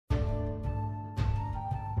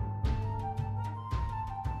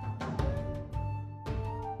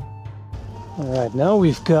Alright, now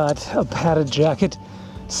we've got a padded jacket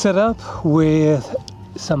set up with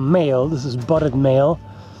some mail. This is budded mail,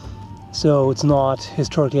 so it's not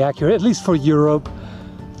historically accurate, at least for Europe.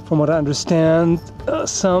 From what I understand,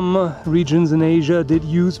 some regions in Asia did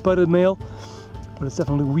use budded mail, but it's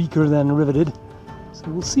definitely weaker than riveted. So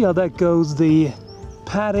we'll see how that goes. The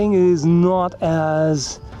padding is not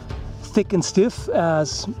as thick and stiff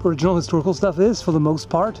as original historical stuff is, for the most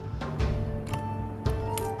part.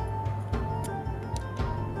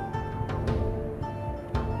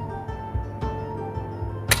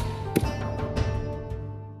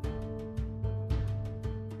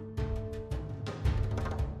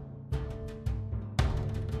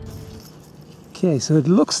 Okay, so it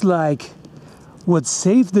looks like what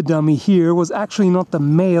saved the dummy here was actually not the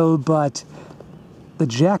mail, but the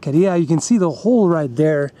jacket. Yeah, you can see the hole right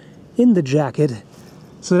there in the jacket.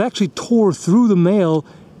 So it actually tore through the mail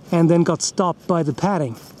and then got stopped by the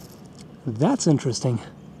padding. That's interesting.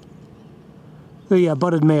 So yeah,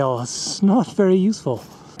 budded mail is not very useful.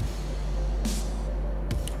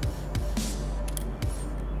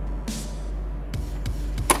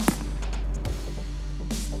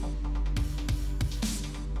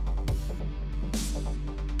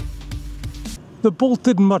 The bolt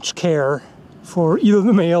didn't much care for either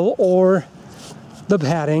the mail or the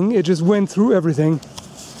padding. It just went through everything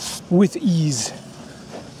with ease.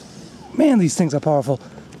 Man, these things are powerful.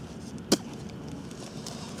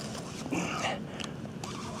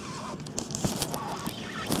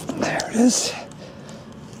 There it is.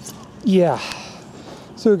 Yeah.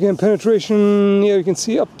 So again, penetration, yeah, you can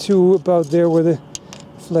see up to about there where the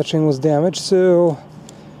fletching was damaged. So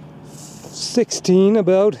 16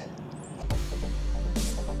 about.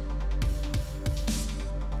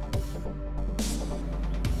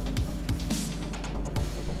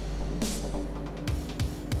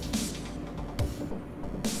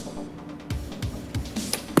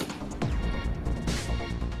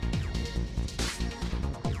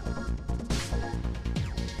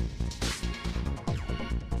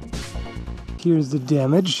 Here's the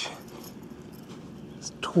damage.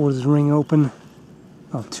 It's tore the ring open.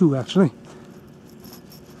 Oh, two actually.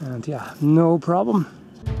 And yeah, no problem.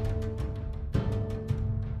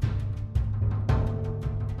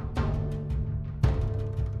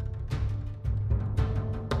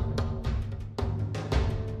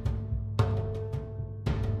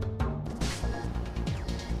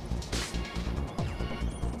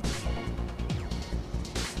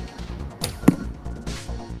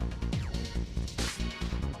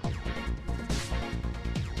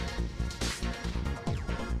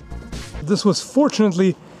 This was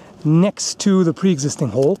fortunately next to the pre-existing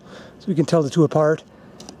hole, so we can tell the two apart.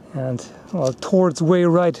 And well, it tore its way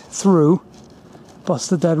right through,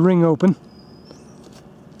 busted that ring open.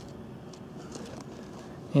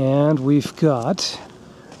 And we've got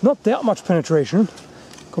not that much penetration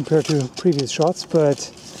compared to previous shots, but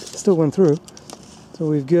still went through. So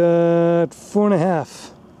we've got 4.5.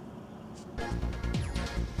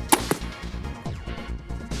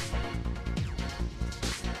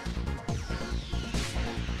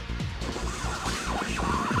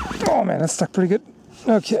 Oh man, that stuck pretty good.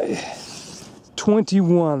 Okay,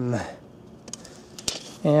 21.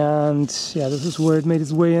 And yeah, this is where it made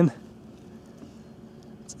its way in.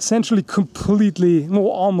 It's essentially completely, well,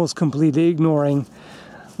 almost completely ignoring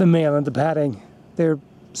the mail and the padding. They're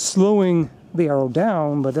slowing the arrow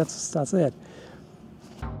down, but that's it.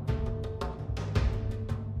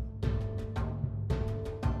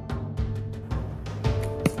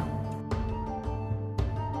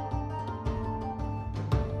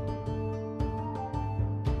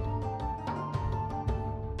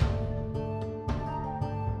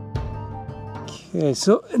 Okay,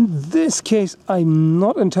 so in this case, I'm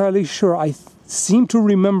not entirely sure. I seem to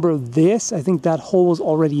remember this. I think that hole was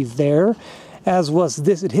already there, as was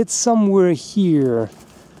this. It hit somewhere here,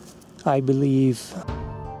 I believe.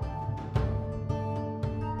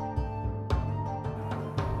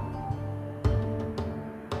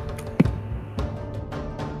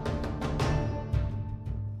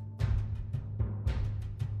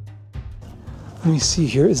 Let me see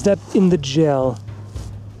here. Is that in the gel?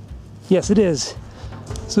 Yes, it is.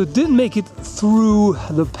 So it didn't make it through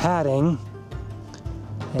the padding.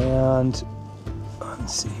 And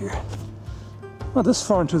let's see here. Well, this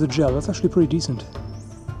far into the gel, that's actually pretty decent.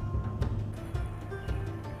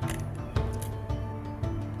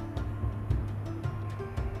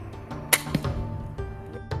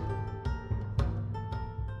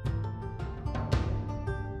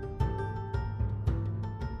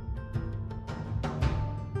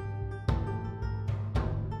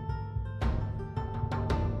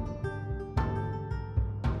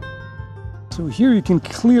 So here you can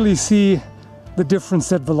clearly see the difference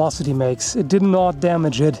that velocity makes. It did not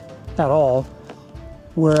damage it at all,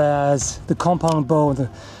 whereas the compound bow,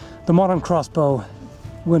 the modern crossbow,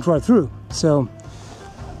 went right through. So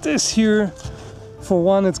this here, for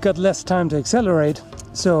one, it's got less time to accelerate,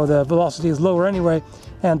 so the velocity is lower anyway,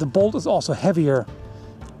 and the bolt is also heavier.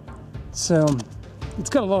 So it's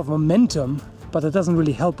got a lot of momentum, but it doesn't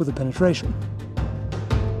really help with the penetration.